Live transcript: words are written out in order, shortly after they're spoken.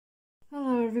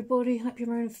everybody. Hope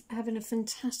you're having a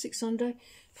fantastic Sunday.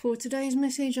 For today's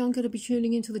message, I'm going to be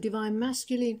tuning into the Divine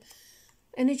Masculine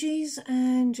energies,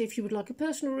 and if you would like a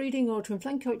personal reading or twin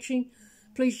flame coaching,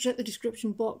 please check the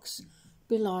description box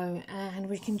below, and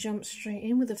we can jump straight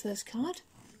in with the first card.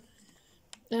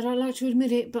 I don't like to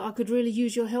admit it, but I could really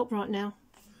use your help right now.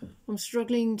 I'm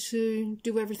struggling to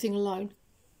do everything alone.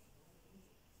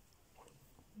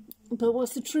 But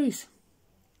what's the truth?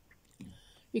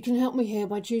 You can help me here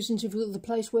by choosing to feel the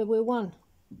place where we're one.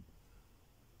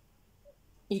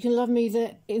 You can love me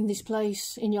there in this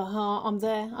place, in your heart. I'm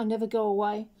there. I never go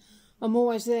away. I'm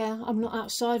always there. I'm not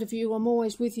outside of you. I'm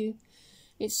always with you.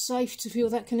 It's safe to feel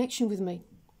that connection with me.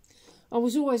 I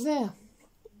was always there.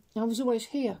 I was always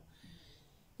here.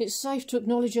 It's safe to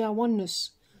acknowledge our oneness.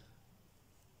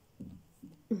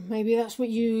 Maybe that's what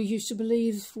you used to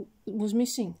believe was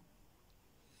missing.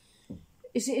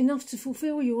 Is it enough to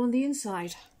fulfill you on the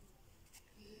inside?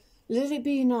 Let it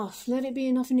be enough. Let it be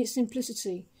enough in its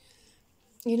simplicity.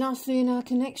 Enough in our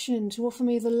connection to offer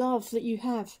me the love that you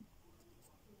have.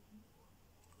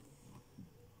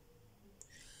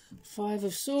 Five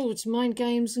of Swords, mind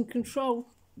games and control.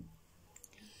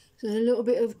 There's a little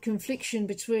bit of confliction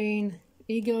between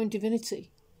ego and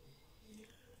divinity.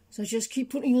 So just keep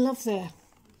putting love there.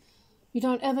 You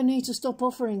don't ever need to stop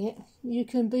offering it. You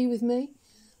can be with me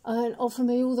and offer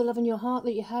me all the love in your heart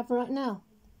that you have right now.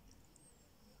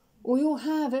 We all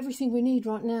have everything we need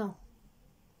right now.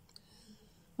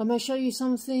 I may show you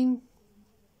something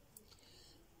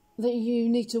that you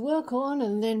need to work on,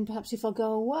 and then perhaps if I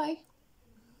go away,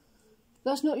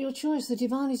 that's not your choice. The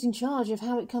divine is in charge of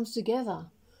how it comes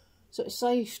together. So it's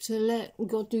safe to let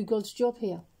God do God's job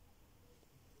here.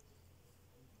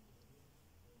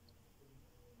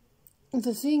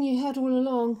 The thing you had all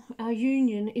along, our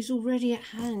union, is already at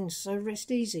hand, so rest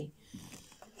easy.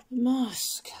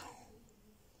 Mask.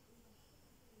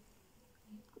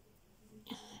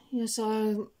 Yeah,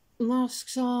 so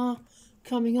masks are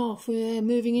coming off. We're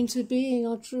moving into being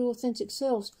our true authentic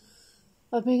selves.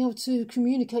 Of being able to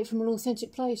communicate from an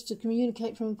authentic place, to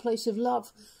communicate from a place of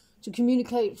love, to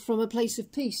communicate from a place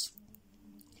of peace.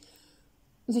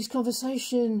 This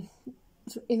conversation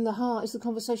in the heart is the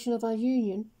conversation of our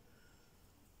union.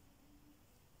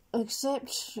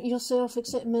 Accept yourself,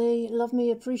 accept me, love me,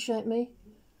 appreciate me.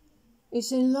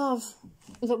 It's in love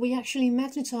that we actually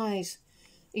magnetise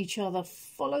each other.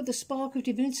 Follow the spark of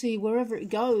divinity wherever it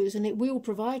goes, and it will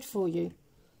provide for you.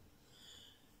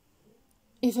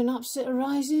 If an upset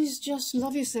arises, just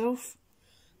love yourself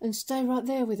and stay right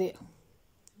there with it.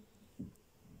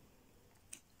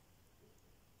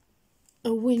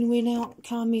 A win-win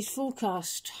outcome is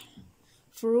forecast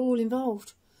for all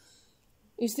involved.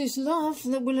 It's this love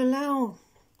that will allow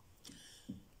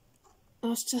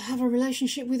us to have a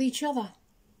relationship with each other.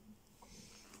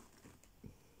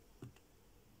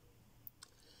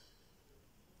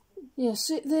 Yeah,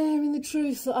 sit there in the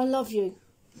truth that I love you.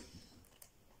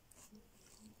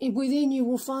 Within you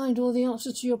will find all the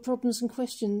answers to your problems and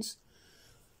questions.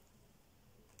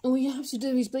 All you have to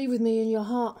do is be with me in your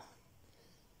heart.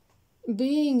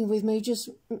 Being with me just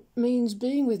means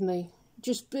being with me.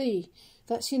 Just be.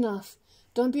 That's enough.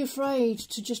 Don't be afraid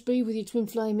to just be with your twin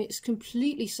flame. It's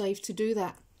completely safe to do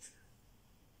that.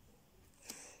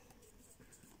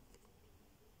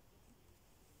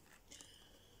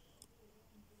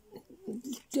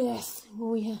 Death.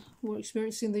 Well, we're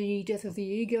experiencing the death of the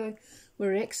ego.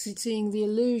 We're exiting the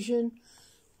illusion.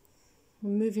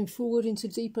 We're moving forward into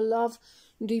deeper love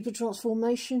and deeper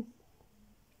transformation.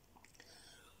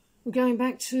 We're going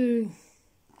back to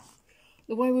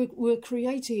the way we were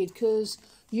created, because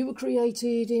you were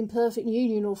created in perfect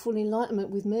union or full enlightenment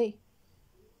with me.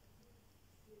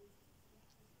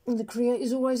 And the Creator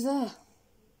is always there.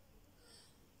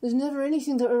 There's never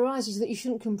anything that arises that you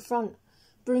shouldn't confront.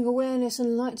 Bring awareness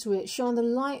and light to it. Shine the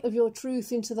light of your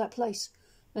truth into that place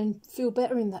and feel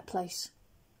better in that place.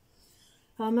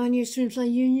 Harmonious twin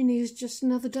flame union is just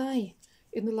another day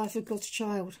in the life of God's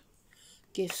child.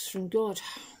 Gifts from God.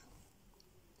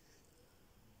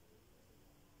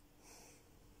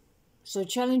 So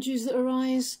challenges that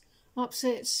arise,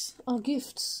 upsets, are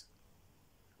gifts.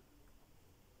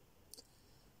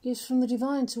 Gifts from the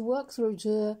divine to work through,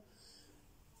 to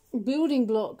building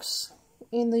blocks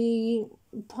in the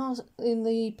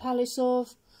palace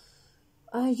of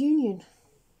our union.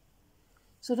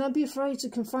 So don't be afraid to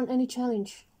confront any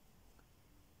challenge.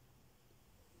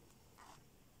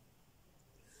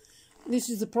 This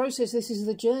is the process, this is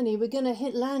the journey. We're going to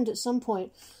hit land at some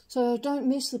point. So don't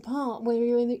miss the part where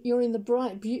you're in the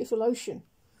bright, beautiful ocean.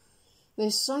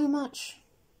 There's so much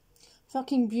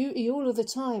fucking beauty all of the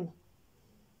time.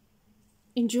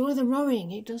 enjoy the rowing.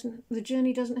 The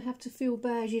journey doesn't have to feel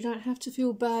bad. You don't have to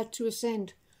feel bad to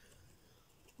ascend.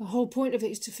 The whole point of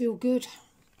it is to feel good.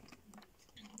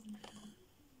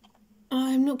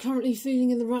 I'm not currently feeling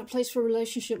in the right place for a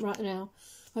relationship right now.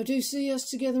 I do see us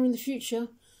together in the future.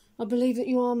 I believe that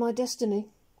you are my destiny.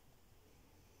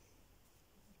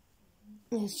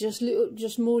 It's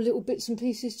just more little bits and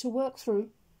pieces to work through.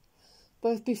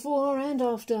 Both before and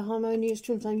after harmonious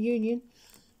twin flame union,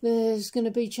 there's going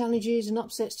to be challenges and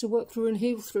upsets to work through and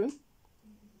heal through.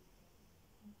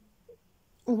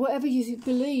 Whatever you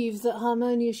believe that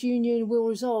harmonious union will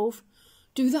resolve,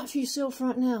 do that for yourself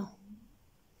right now.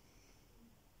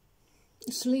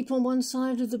 Sleep on one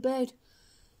side of the bed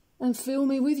and feel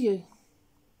me with you.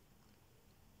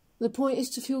 The point is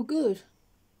to feel good.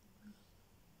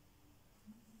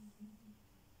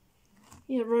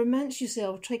 Yeah, romance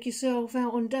yourself, take yourself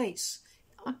out on dates.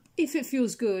 If it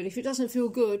feels good. If it doesn't feel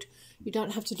good, you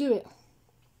don't have to do it.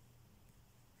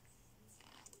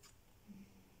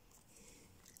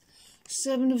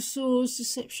 Seven of Swords,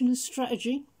 deception and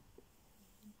strategy.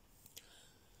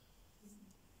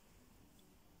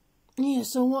 Yeah,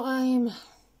 so what I am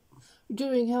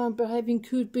doing, how I'm behaving,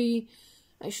 could be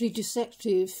actually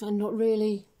deceptive and not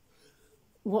really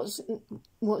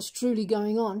what's truly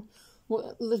going on.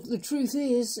 What the truth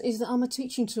is that I'm a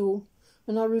teaching tool,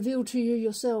 and I reveal to you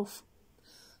yourself.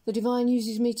 The divine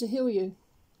uses me to heal you.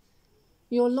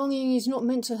 Your longing is not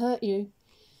meant to hurt you.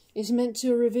 It's meant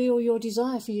to reveal your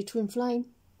desire for your twin flame.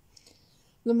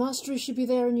 The mastery should be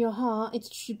there in your heart.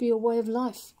 It should be a way of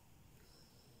life.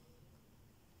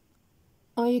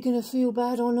 Are you going to feel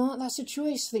bad or not? That's a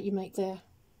choice that you make there.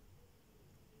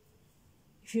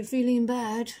 If you're feeling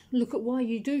bad, look at why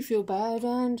you do feel bad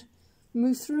and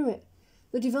move through it.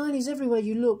 The divine is everywhere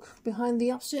you look. Behind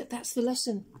the upset, that's the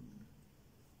lesson.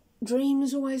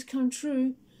 Dreams always come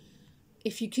true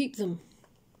if you keep them.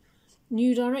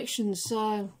 New directions.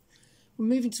 So we're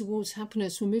moving towards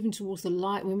happiness. We're moving towards the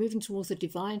light. We're moving towards the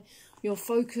divine. You're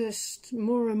focused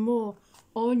more and more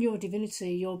on your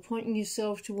divinity. You're pointing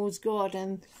yourself towards God,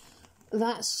 and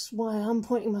that's why I'm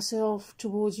pointing myself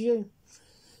towards you.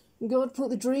 God put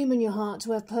the dream in your heart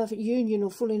to have perfect union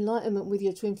or full enlightenment with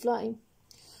your twin flame.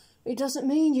 It doesn't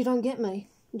mean you don't get me.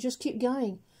 Just keep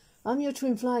going. I'm your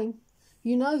twin flame.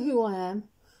 You know who I am.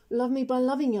 Love me by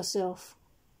loving yourself.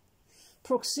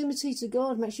 Proximity to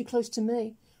God makes you close to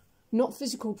me, not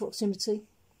physical proximity.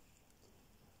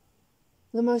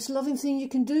 The most loving thing you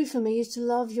can do for me is to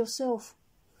love yourself.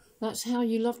 That's how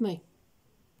you love me.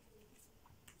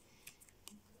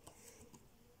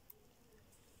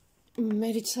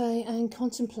 Meditate and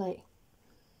contemplate.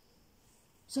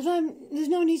 So there's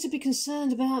no need to be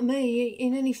concerned about me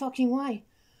in any fucking way.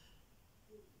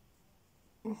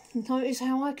 Notice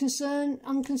how unconcerned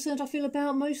I feel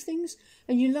about most things,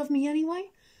 and you love me anyway?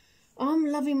 I'm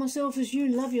loving myself as you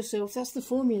love yourself. That's the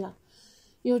formula.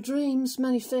 Your dreams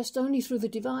manifest only through the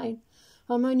divine.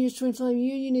 Harmonious twin flame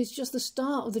union is just the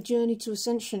start of the journey to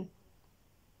ascension.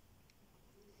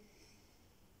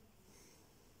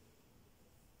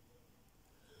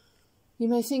 You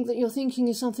may think that your thinking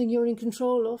is something you're in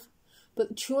control of,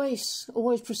 but choice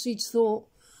always precedes thought,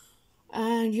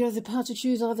 and you have the power to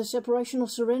choose either separation or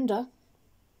surrender.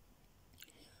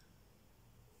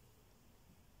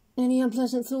 Any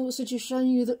unpleasant thoughts are just showing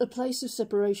you that the place of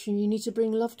separation you need to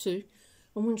bring love to,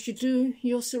 and once you do,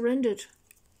 you're surrendered.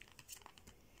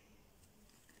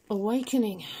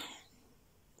 Awakening.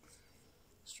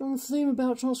 Strong theme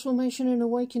about transformation and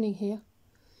awakening here.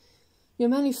 You're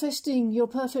manifesting your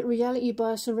perfect reality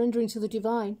by surrendering to the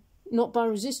divine, not by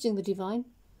resisting the divine.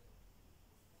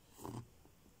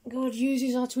 God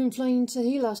uses our twin flame to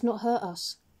heal us, not hurt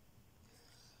us.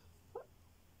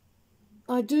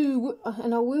 I do,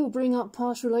 and I will bring up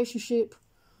past relationship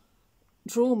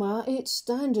trauma. It's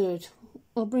standard.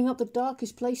 I'll bring up the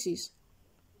darkest places.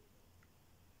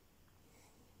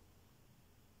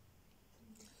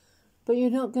 But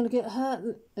you're not going to get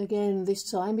hurt again this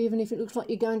time, even if it looks like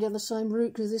you're going down the same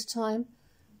route, because this time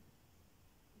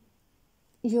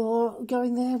you're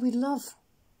going there with love.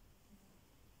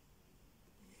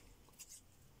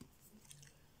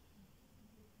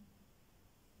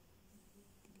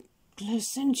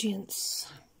 Clairsentience.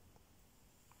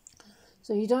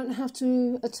 So you don't have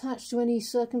to attach to any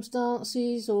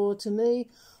circumstances or to me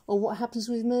or what happens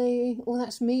with me. All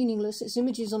that's meaningless. It's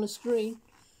images on a screen.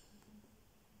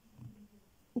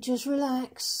 Just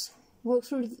relax. Work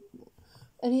through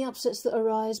any upsets that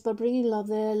arise by bringing love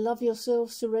there. Love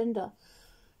yourself, surrender.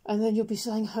 And then you'll be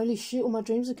saying, holy shit, all my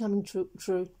dreams are coming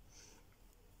true.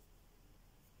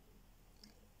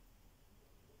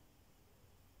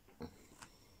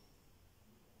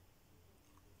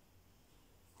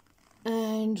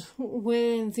 And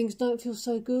when things don't feel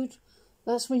so good,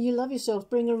 that's when you love yourself.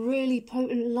 Bring a really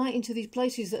potent light into these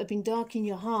places that have been dark in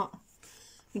your heart.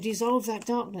 And dissolve that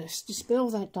darkness, dispel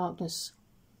that darkness.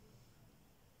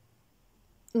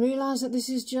 Realise that this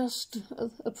is just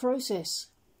a process.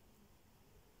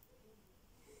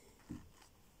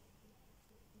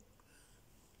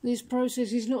 This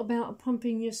process is not about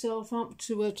pumping yourself up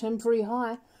to a temporary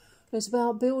high. It's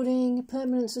about building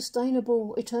permanent,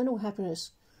 sustainable, eternal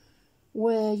happiness,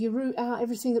 where you root out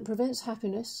everything that prevents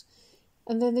happiness,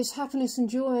 and then this happiness and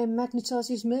joy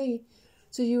magnetizes me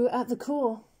to you at the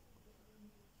core.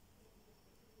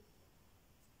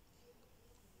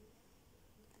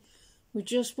 With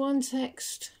just one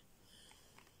text,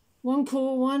 one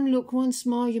call, one look, one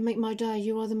smile, you make my day.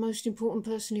 You are the most important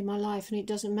person in my life, and it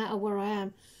doesn't matter where I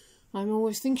am. I'm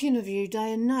always thinking of you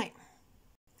day and night.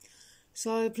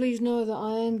 So please know that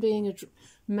I am being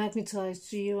magnetized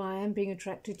to you. I am being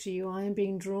attracted to you. I am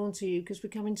being drawn to you, because we're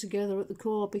coming together at the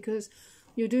core, because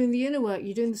you're doing the inner work.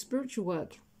 You're doing the spiritual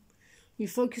work. You're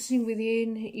focusing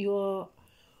within. You're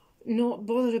not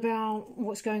bothered about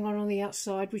what's going on the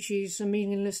outside, which is a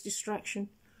meaningless distraction.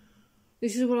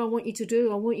 This is what I want you to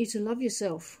do. I want you to love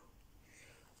yourself.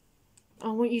 I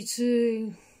want you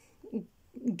to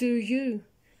do you.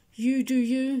 You do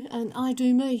you, and I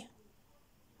do me.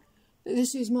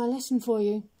 This is my lesson for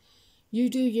you. You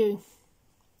do you.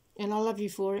 And I love you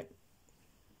for it.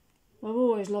 I've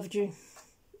always loved you.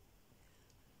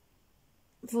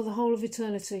 For the whole of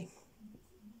eternity.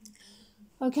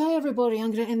 Okay, everybody,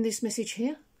 I'm going to end this message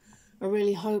here. I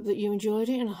really hope that you enjoyed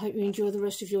it, and I hope you enjoy the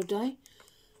rest of your day.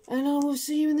 And I will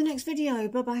see you in the next video.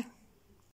 Bye-bye.